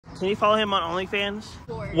Can you follow him on OnlyFans?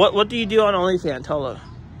 Sure. What do you do on OnlyFans? Tell her.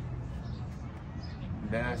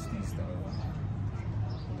 Nasty stuff.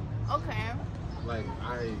 Okay. Like,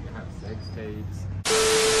 I have sex tapes.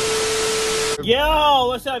 Yo,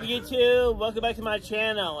 what's up YouTube? Welcome back to my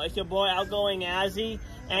channel. It's your boy Outgoing Azzy.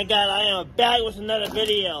 And guys, I am back with another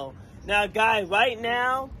video. Now guys, right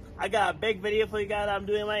now, I got a big video for you guys that I'm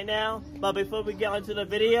doing right now. But before we get into the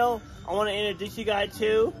video, I want to introduce you guys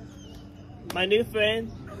to my new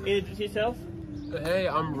friend. Introduce yourself. Hey,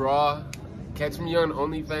 I'm Raw. Catch me on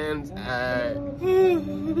OnlyFans at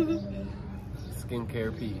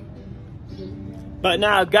Skincare P. But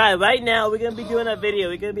now, guys, right now we're gonna be doing a video.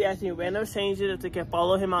 We're gonna be asking random strangers if they can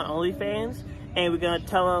follow him on OnlyFans, and we're gonna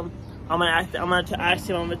tell him. I'm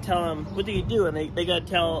gonna tell him, what do you do? And he gotta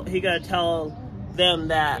tell them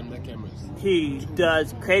that he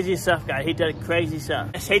does crazy stuff, guys. He does crazy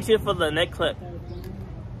stuff. Stay tuned for the next clip.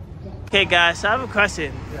 Okay, guys, so I have a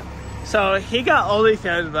question. Yeah. So he got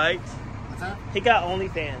OnlyFans, right? What's that? He got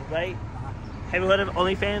OnlyFans, right? Have you heard of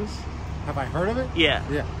OnlyFans? Have I heard of it? Yeah.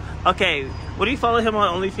 Yeah. Okay, what do you follow him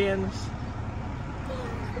on OnlyFans?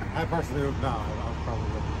 I personally no, I probably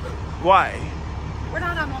wouldn't. Why? We're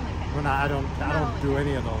not on OnlyFans. When I don't do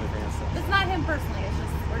any of the OnlyFans stuff. It's not him personally. It's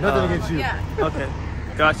just we're Nothing not against you. Yeah. Okay,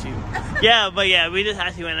 got you. Yeah, but yeah, we just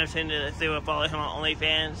asked you when I'm saying that if they would follow him on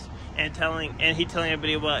OnlyFans and he telling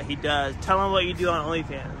everybody what he does. Tell him what you do on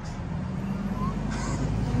OnlyFans.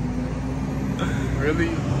 Really?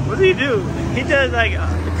 What do you do? He does like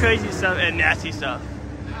crazy stuff and nasty stuff.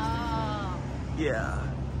 Oh. Yeah.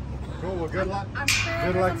 Cool. Well, good luck. I'm sure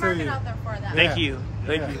Good there's luck a to market you. out there for that. Thank you.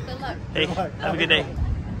 Thank Yeah. you. Good luck. Hey, Good luck. have a good day.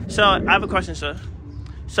 So I have a question, sir.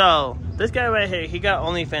 So this guy right here, he got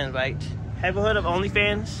OnlyFans, right? Have you heard of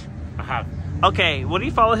OnlyFans? I have. Okay, what do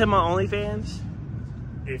you follow him on OnlyFans?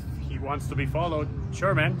 If he wants to be followed,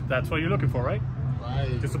 sure, man. That's what you're looking for, right?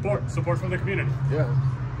 Right. To support from the community. Yeah.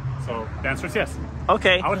 So the answer is yes.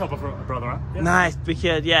 Okay. I would help a brother out. Yeah. Nice,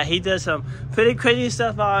 because yeah, he does some pretty crazy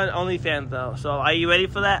stuff on OnlyFans though. So are you ready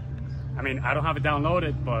for that? I mean, I don't have it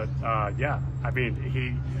downloaded, but yeah. I mean,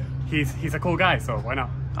 he's a cool guy, so why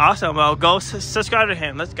not? Awesome. Well, go subscribe to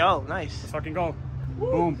him. Let's go. Nice. Let's fucking go.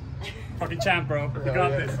 Boom. Fucking champ, bro. We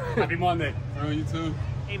got this. Happy Monday. You too.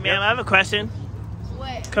 Hey man, I have a question.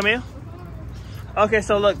 What? Come here. Okay,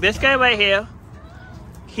 so look, this guy right here,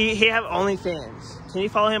 he have OnlyFans. Can you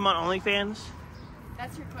follow him on OnlyFans?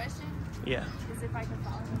 That's your question? Yeah. Is if I can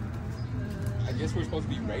follow him. I guess we're supposed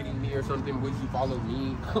to be rating me or something. Would you follow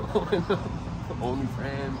me on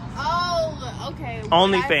OnlyFans? Oh, okay. Would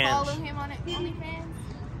OnlyFans. I follow him on OnlyFans?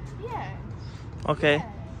 Yeah. Okay.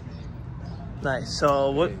 Yeah. Nice.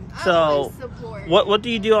 So what? I So always support. what do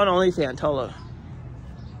you do on OnlyFans? Tell her.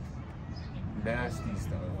 Nasty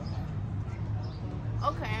stuff.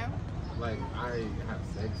 Okay. Like, I have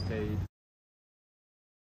sex tapes.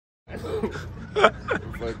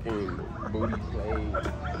 Fucking booty play,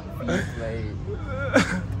 feet play.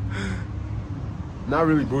 Not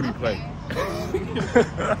really booty play.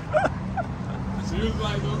 She was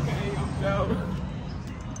like, okay, I'm down.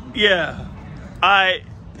 Yeah. Alright.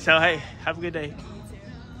 So hey, have a good day.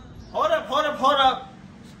 Hold up.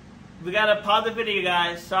 We gotta pause the video,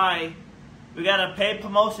 guys. Sorry. We got a paid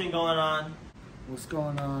promotion going on. What's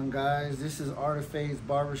going on, guys? This is Artifade's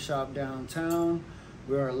Barbershop downtown.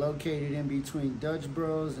 We are located in between Dutch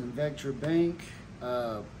Bros and Vector Bank.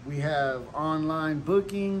 We have online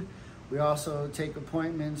booking. We also take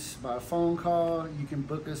appointments by phone call. You can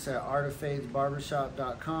book us at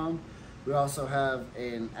artifadesbarbershop.com. We also have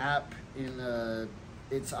an app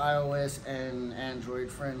it's iOS and Android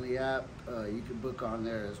friendly app. You can book on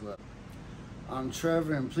there as well. I'm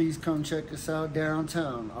Trevor, and please come check us out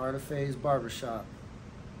downtown, Artifade's Barbershop.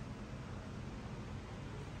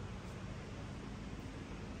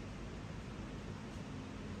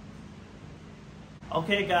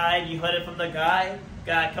 Okay, guys, you heard it from the guy.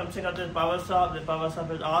 Guys, come check out this barbershop. This barbershop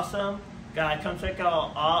is awesome. Guys, come check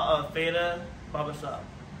out all of Fada Barbershop.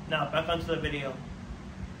 Now, back onto the video.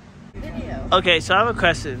 Okay, so I have a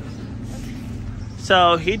question.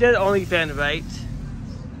 So, he did OnlyFans, right?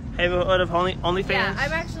 Have you heard of OnlyFans? Yeah,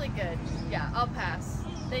 I'm actually good. Yeah, I'll pass.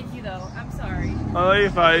 Thank you, though. I'm sorry. Oh, you're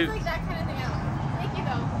fine. It's like that kind of thing out. Thank you,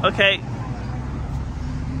 though. Okay.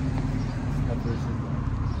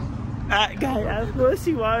 Guys, at first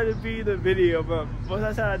she wanted to be in the video, but once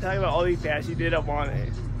I started talking about OnlyFans, she didn't want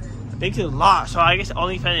it. I think she's lost, so I guess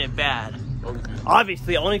OnlyFans is bad.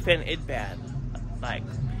 Obviously, OnlyFans is bad. Like,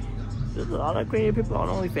 there's a lot of creative people on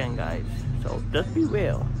OnlyFans, guys. So just be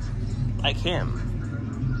real. Like him.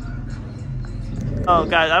 Oh,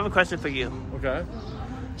 guys, I have a question for you. Okay.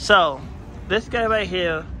 So, this guy right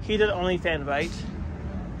here, he did OnlyFans, right?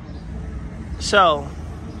 So,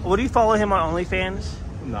 would you follow him on OnlyFans?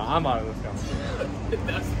 No, I'm out of this conversation.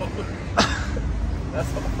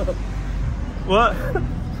 That's all. What?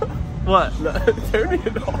 What? No, turn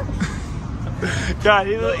it off. God,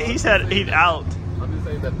 he said he's out. I'm just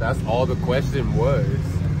saying that that's all the question was.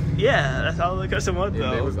 Yeah, that's all the question was, And it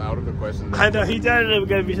though. was out of the question. I know, he thought it was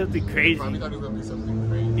going to be something crazy. Probably thought it was going to be something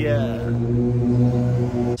crazy.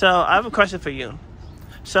 Yeah. So, I have a question for you.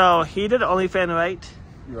 So, he did OnlyFans, right?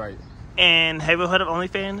 Right. And have you heard of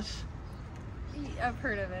OnlyFans? I've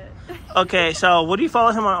heard of it. Okay, so would you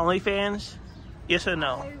follow him on OnlyFans? Yes or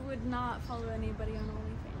no? I would not follow anybody on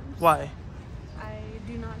OnlyFans. Why? I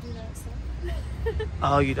do not do that stuff.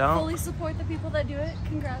 Oh, you don't? Fully support the people that do it.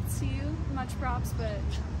 Congrats to you. Much props, but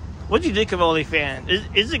What do you think of OnlyFans?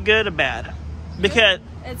 Is it good or bad? Because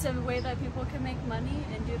it's a way that people can make money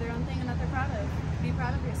and do their own thing and that they're proud of. Be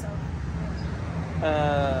proud of yourself.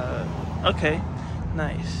 okay,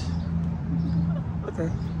 nice. Okay,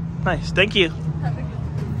 nice. Thank you. Have a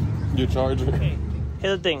good Your charger. Okay,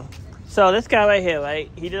 here's the thing. So this guy right here, right?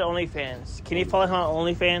 He did OnlyFans. Can you follow him on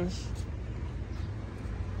OnlyFans?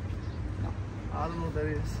 I don't know what that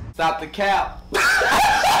is. Stop the cap.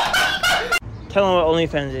 Tell him what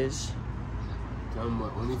OnlyFans is. Tell them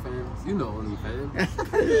what OnlyFans. You know OnlyFans.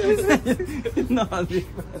 No,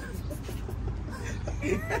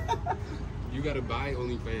 You gotta buy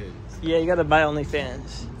OnlyFans. Yeah, you gotta buy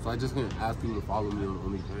OnlyFans. So I just gonna ask people to follow me on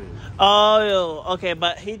OnlyFans. Oh, okay,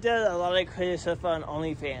 but he does a lot of crazy stuff on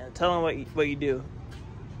OnlyFans. Tell him what you do.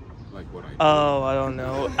 Like what I do. Oh, I don't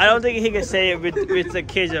know. I don't think he can say it with the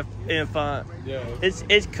kids in front. Yeah.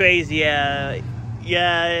 It's crazy, yeah.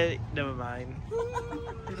 Yeah, never mind.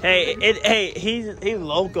 Hey, he's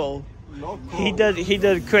local. He does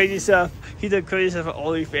crazy stuff. He does crazy stuff for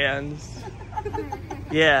OnlyFans.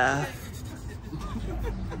 Yeah.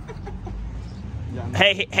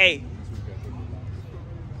 Hey.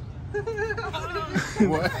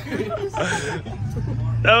 What?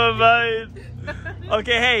 Never mind.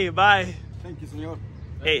 Okay, hey, bye. Thank you, senor.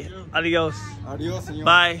 Hey, adios. Adios, senor.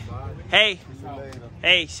 Bye. Hey, See you later.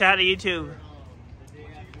 hey, shout out to YouTube.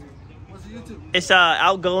 What's the YouTube? It's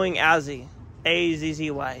Outgoing Azzy.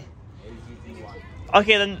 AZZY.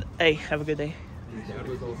 Okay, then, hey, have a good day.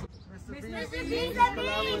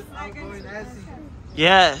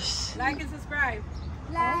 Yes. Like and subscribe.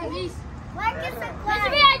 Like and subscribe.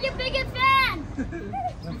 Mr. B, I'm your biggest fan.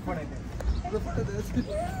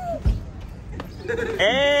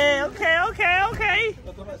 Hey, okay.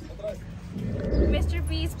 Mr.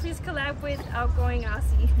 Beast, please collab with Outgoing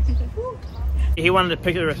Aussie. He wanted a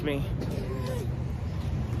picture with me.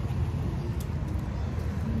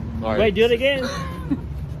 All right. Wait, do it again.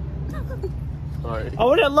 All right.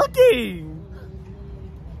 Oh, they're looking.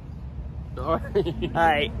 All right.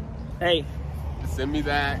 Alright. Hey, Send me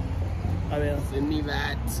that. I will. Send me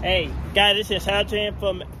that. Hey, guys, listen, shout out to him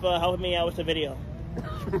for helping me out with the video.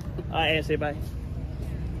 Alright, and say bye.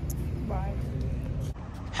 Bye.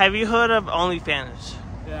 Have you heard of OnlyFans?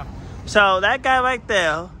 Yeah. So that guy right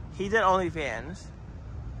there, he did OnlyFans.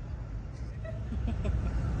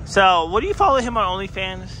 So, would you follow him on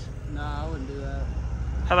OnlyFans? Nah, I wouldn't do that.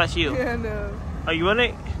 How about you? Yeah, no. Are you in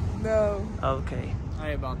it? No. Okay. I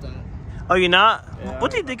ain't about that. Oh, you're not? Yeah.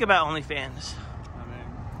 What do you think about OnlyFans?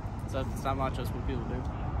 I mean, it's not much just what people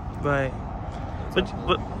do. Right.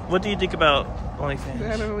 What do you think about I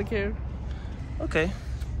OnlyFans? don't really care. Okay.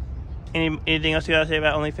 Anything else you gotta say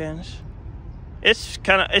about OnlyFans? It's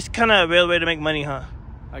kind of a real way to make money, huh?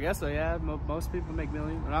 I guess so, yeah. Most people make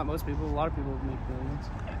millions. Or not most people, a lot of people make millions.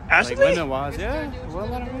 Actually? Like women-wise, yeah. Well, a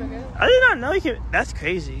lot of women. I did not know you can. That's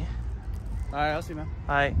crazy. Alright, I'll see you, man.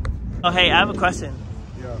 Alright. Oh, hey, I have a question.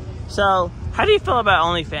 Yeah. So, how do you feel about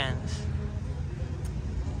OnlyFans?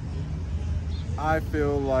 I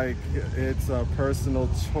feel like it's a personal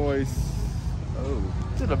choice. Oh.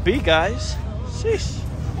 To the beat, guys. Sheesh.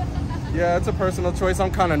 Yeah, it's a personal choice.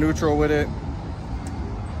 I'm kind of neutral with it.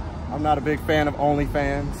 I'm not a big fan of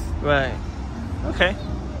OnlyFans. Right. Okay.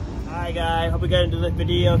 Alright, guys. Hope you guys enjoyed this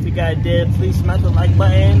video. If you guys did, please smash the like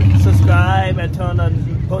button, subscribe, and turn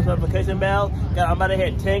on the post notification bell. Guys, I'm about to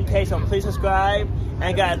hit 10K, so please subscribe.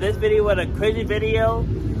 And guys, this video was a crazy video.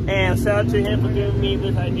 And shout out to him for giving me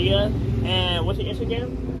this idea. And what's your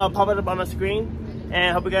Instagram? I'll pop it up on the screen.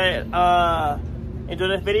 And hope you guys enjoy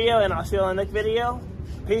this video. And I'll see you on the next video.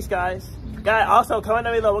 Peace, guys. Guys, also comment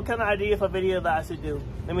down below what kind of idea for video that I should do.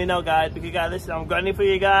 Let me know, guys. Because guys, listen, I'm grinding for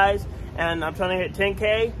you guys. And I'm trying to hit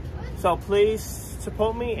 10K. So please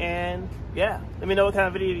support me. And yeah, let me know what kind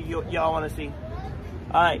of video y'all want to see.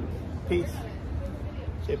 Alright. Peace.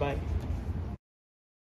 Say bye.